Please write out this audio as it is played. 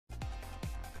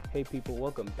Hey people,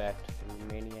 welcome back to the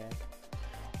Maniac,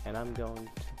 and I'm going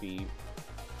to be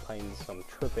playing some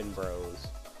Trippin' Bros.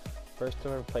 First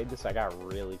time I played this, I got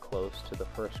really close to the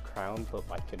first crown, but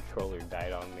my controller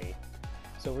died on me.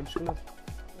 So we're just gonna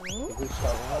quickly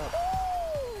start up.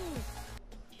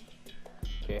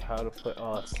 Okay, how to put?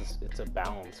 Oh, it's a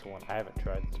balance one. I haven't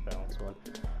tried this balance one.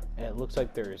 And it looks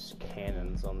like there's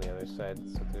cannons on the other side,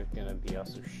 so there's gonna be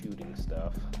also shooting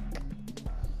stuff.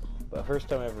 But first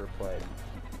time I ever played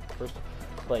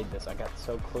this, I got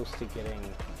so close to getting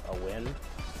a win,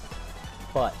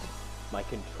 but my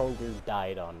controller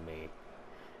died on me,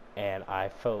 and I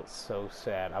felt so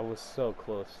sad. I was so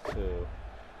close to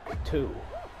 2,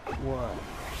 1,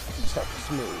 start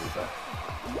smooth.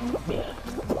 Yeah.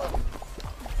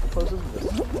 Close of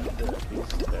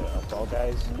the tall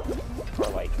guys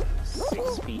are like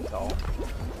 6 feet tall,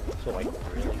 so like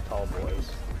really tall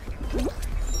boys.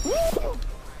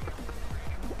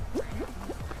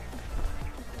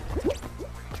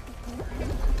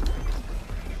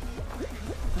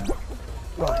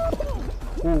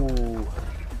 Ooh.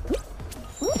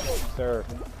 Sir.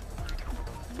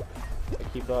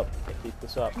 Keep up. Keep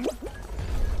this up. Get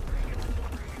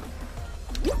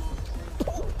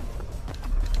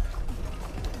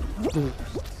in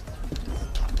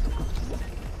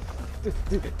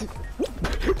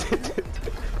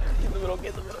the middle, get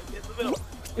in the middle, get in the middle.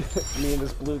 Me and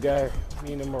this blue guy,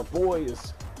 me and him are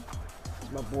boys.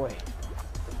 It's my boy.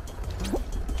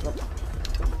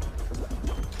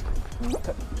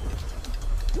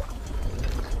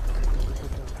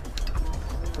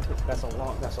 That's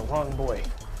a long boy.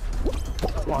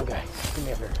 Long guy. Give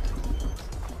me a beer.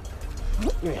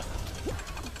 Give me a.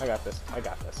 I got this. I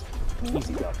got this.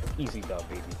 Easy dub. Easy dub,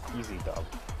 baby. Easy dub.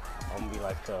 I'm gonna be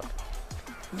like the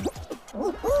 5th.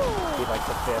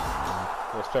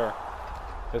 Yes, sir.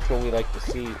 That's what we like to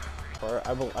see. Or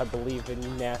I believe in you,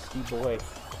 nasty boy.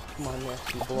 Come on,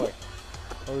 nasty boy.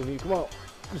 I believe in you. Come on.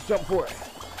 Just jump for it.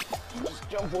 Just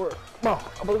jump for it. Come on.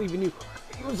 I believe in you.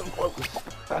 He was so close.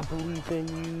 I believe in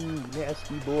you,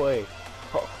 nasty boy.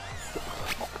 Oh.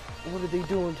 What are they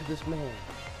doing to this man?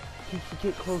 He should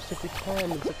get close if he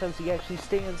can, and sometimes he actually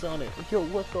stands on it. Yo,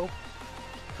 look,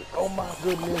 oh my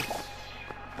goodness.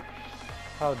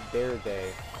 How dare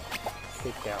they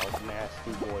kick out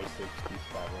nasty boy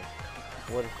 67.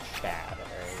 What a Chad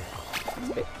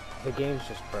area. The game's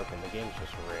just broken. The game's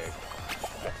just rigged.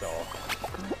 That's all.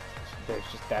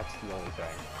 That's the only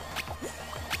thing.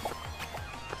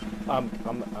 I'm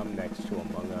next to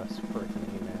Among Us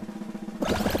personally, man.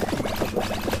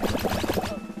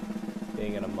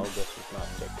 Being an Among Us is not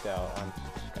kicked out. I'm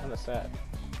kind of sad.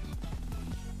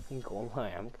 I'm gonna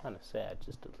lie, I'm kind of sad,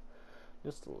 just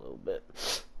a little bit.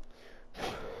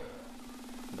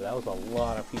 But that was a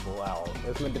lot of people out.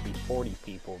 There's meant to be 40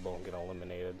 people don't get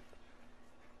eliminated.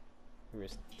 There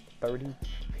was 30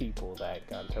 people that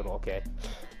got in total. Okay,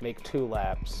 make 2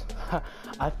 laps.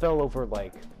 I fell over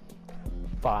like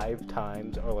 5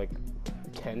 times or like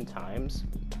 10 times,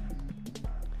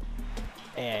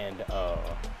 and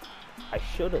I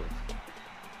should have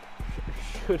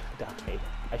died.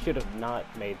 I should have not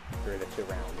made through the 2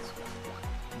 rounds,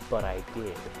 but I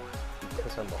did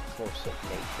because I'm a force of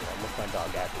nature. I'm with my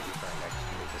dog Abby right next to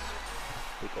me. This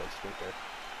big old stinker.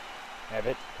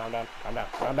 Abbott, calm down, calm down,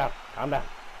 calm down, calm down.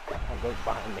 Go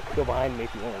behind me. Go behind me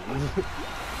if you want.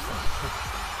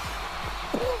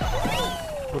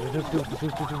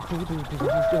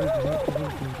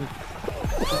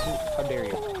 How dare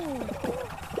you?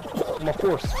 I'm a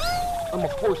force. I'm a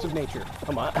force of nature.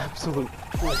 I'm an absolute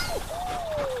force.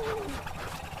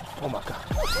 Oh my god.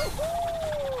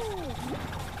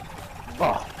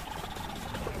 Oh.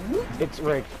 It's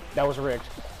rigged. That was rigged.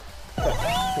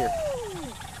 Here.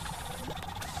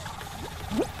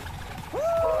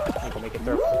 I ain't gonna make it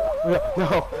through.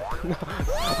 No. No.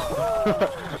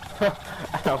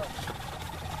 Ouch.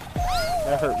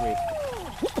 That hurt me.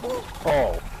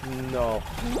 Oh, no.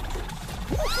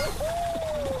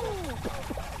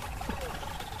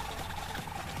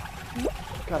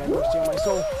 God, have mercy on my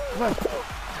soul. Come on.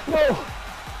 No!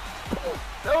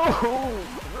 No!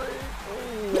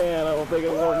 Man, I don't think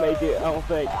I'm gonna make it. I don't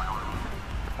think.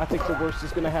 I think the worst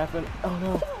is gonna happen. Oh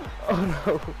no. Oh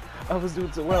no. I was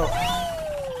doing so well.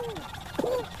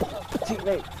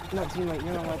 Teammate. Not teammate.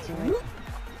 You're not my teammate.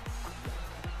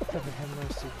 Heaven have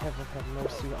mercy. Heaven have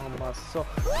mercy on my soul.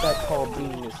 That tall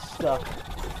beam is stuck.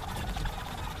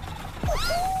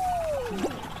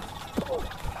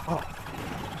 Oh.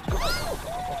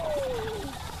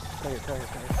 Come here.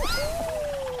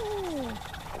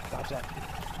 Dodge that.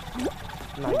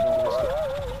 Not even gonna risk it.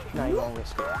 Not even gonna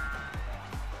risk it.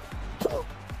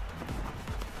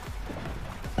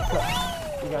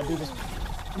 gotta do this.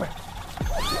 Come here.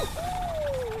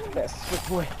 Fast frick,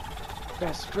 boy.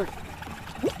 Fast frick.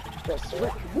 Fast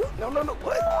frick. No, no, no.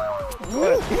 What?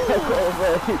 What?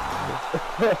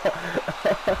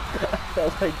 That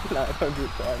was like 900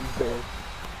 times there.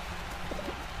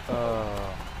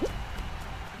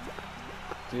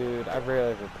 Dude, I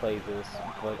rarely ever play this,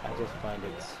 but I just find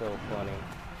it so funny.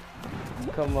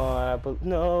 Come on,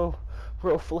 no,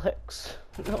 Roflex.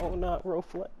 No, not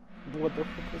Roflex. What the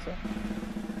fuck is that?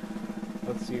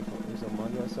 Let's see if there's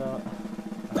Among Us out.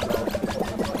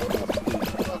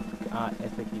 I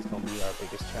think he's gonna be our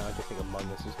biggest challenge. I think Among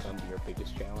Us is gonna be our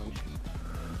biggest challenge.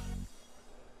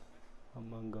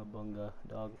 Amunga bunga,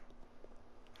 dog.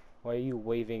 Why are you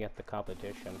waving at the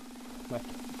competition? My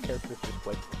character's just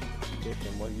like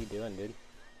competition. What are you doing, dude?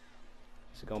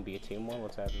 Is it gonna be a team one?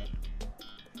 What's happening?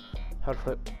 How to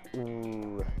put?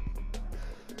 Ooh.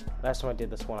 Last time I did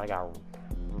this one, I got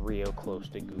real close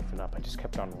to goofing up. I just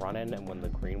kept on running, and when the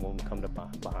green one come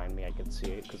behind me, I could see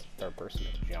it because third person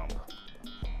to jump.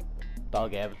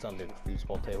 Dog Abbott's under the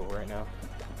foosball table right now.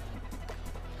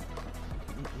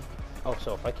 Oh,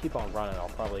 so if I keep on running, I'll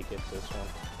probably get this one.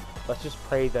 Let's just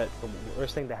pray that the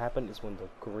worst thing to happen is when the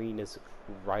green is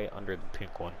right under the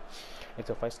pink one. And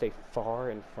so if I stay far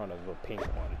in front of the pink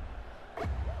one,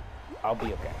 I'll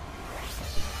be okay.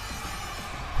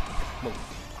 Move.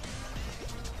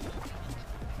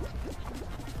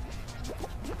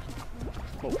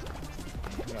 Move.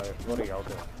 What are y'all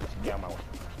doing? Get out of my way.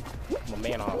 I'm a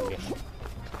man on a mission.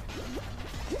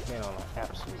 Man on an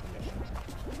absolute mission.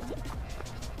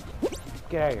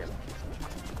 Get out of here.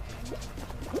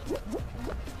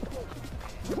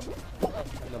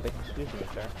 No, excuse me,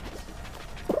 sir.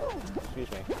 Excuse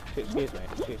me. Excuse me.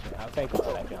 Excuse me. I'll thank you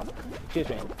for that jump. Excuse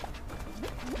me.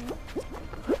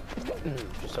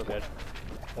 You're so good.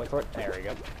 Wait for it. There we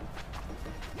go.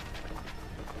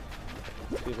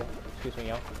 Excuse me. Excuse me,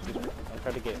 y'all. Excuse me. Don't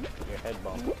try to get your head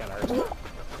bumped. It kinda hurts.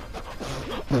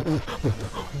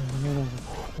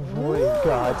 Oh my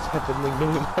God, Heavenly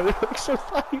Name. How did I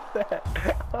survive that?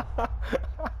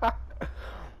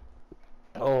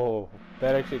 Oh,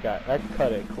 that actually that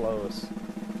cut it close.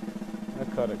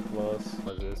 That cut it close.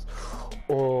 What is this?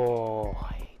 Oh,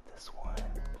 I hate this one.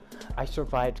 I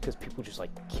survived because people just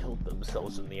like killed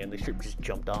themselves in the end. They should have just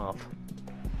jumped off.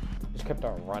 Just kept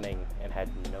on running and had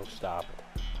no stop.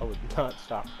 I would not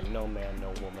stop for no man,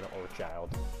 no woman, or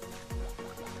child.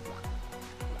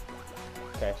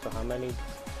 Okay, so how many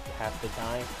have to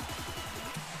die?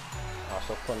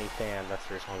 Also, funny fan, that's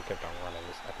the reason we kept on running.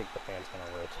 I think the fan's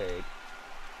gonna rotate.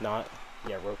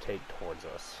 Rotate towards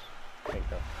us. I think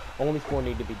only 4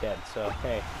 need to be dead, so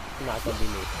hey, not gonna be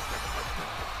me.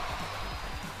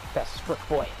 Fastest frick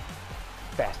boy.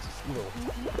 Fastest little.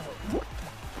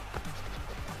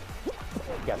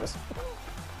 You got this.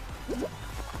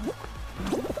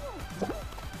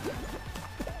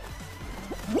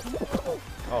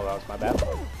 Oh, that was my bad.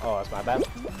 Oh, that's my bad.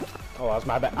 Oh, that was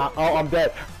my bad. Oh, I'm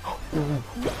dead.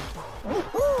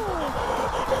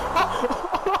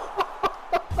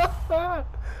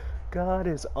 God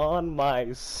is on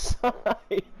my side.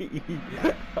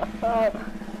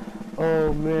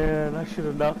 Oh man, I should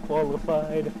have not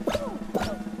qualified.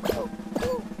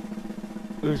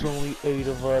 There's only 8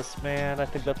 of us, man. I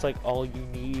think that's like all you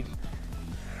need.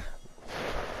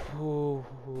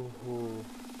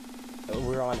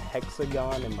 We're on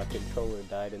Hexagon and my controller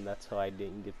died, and that's how I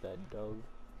didn't get that dog.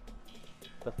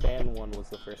 The fan one was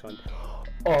the first one.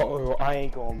 Oh, I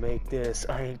ain't gonna make this.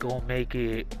 I ain't gonna make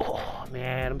it. Oh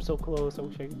man, I'm so close. I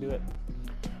wish I could do it.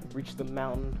 Reach the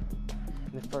mountain.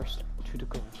 And the first 2 to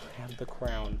grab the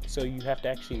crown. So you have to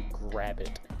actually grab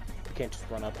it. You can't just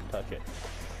run up and touch it.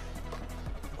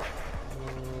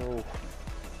 Oh.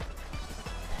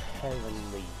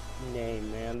 Heavenly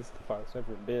name, man. This is the farthest I've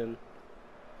ever been.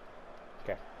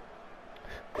 Okay.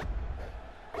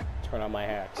 Turn on my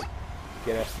hacks.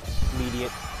 Get an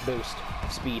immediate boost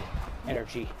of speed,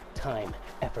 energy, time,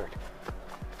 effort.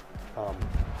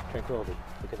 Tranquility.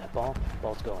 Look at that ball.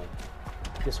 Ball's going.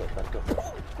 This way, let it go.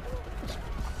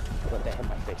 Let that hit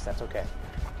my face, that's okay.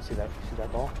 See that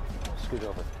ball? Scoot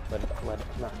over. Let it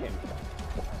not hit me.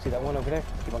 See that one over there?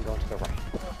 Keep on going to the right.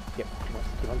 Yep,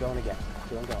 keep on going again.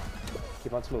 Keep on going.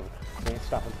 Keep on smoothing. We ain't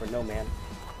stopping for no man.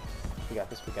 We got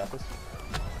this, we got this.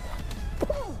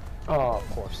 Oh, of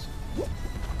course.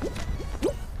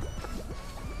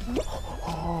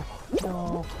 Oh,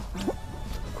 no.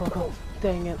 Go.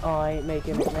 Dang it. Oh, I ain't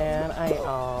making it, man.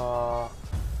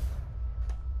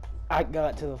 I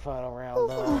got to the final round,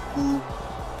 though.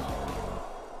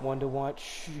 1-1.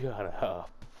 Shut up.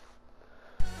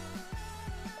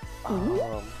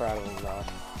 Oh, I'm proud of him, though.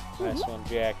 Nice one,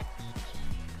 Jack.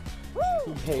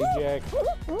 Hey, Jack.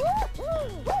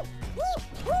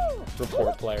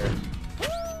 Report player.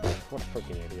 What a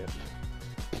freaking idiot.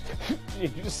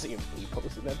 Did you just see him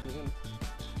posting that to him?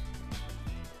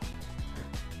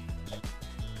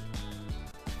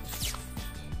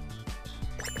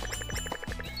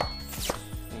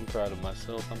 I'm proud of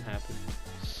myself. I'm happy.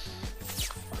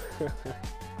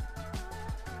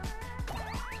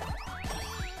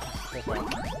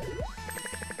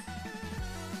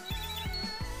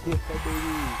 Yeah, baby.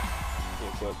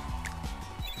 Yeah, good.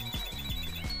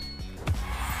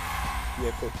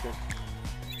 Yeah, picture.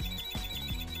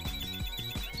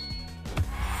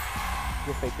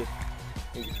 You'll fake it.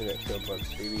 Thank you for that show, Bugs,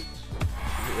 baby.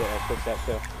 Yeah, I took that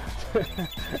show.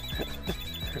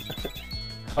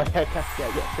 Oh,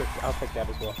 yeah, sure. I'll take that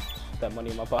as well. That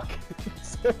money in my pocket.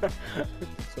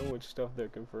 So much stuff there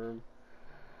confirmed.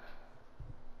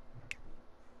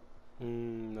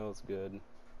 That was good.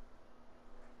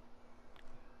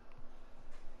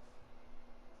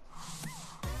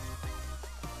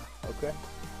 Okay.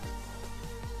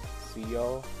 See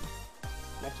y'all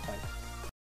next time.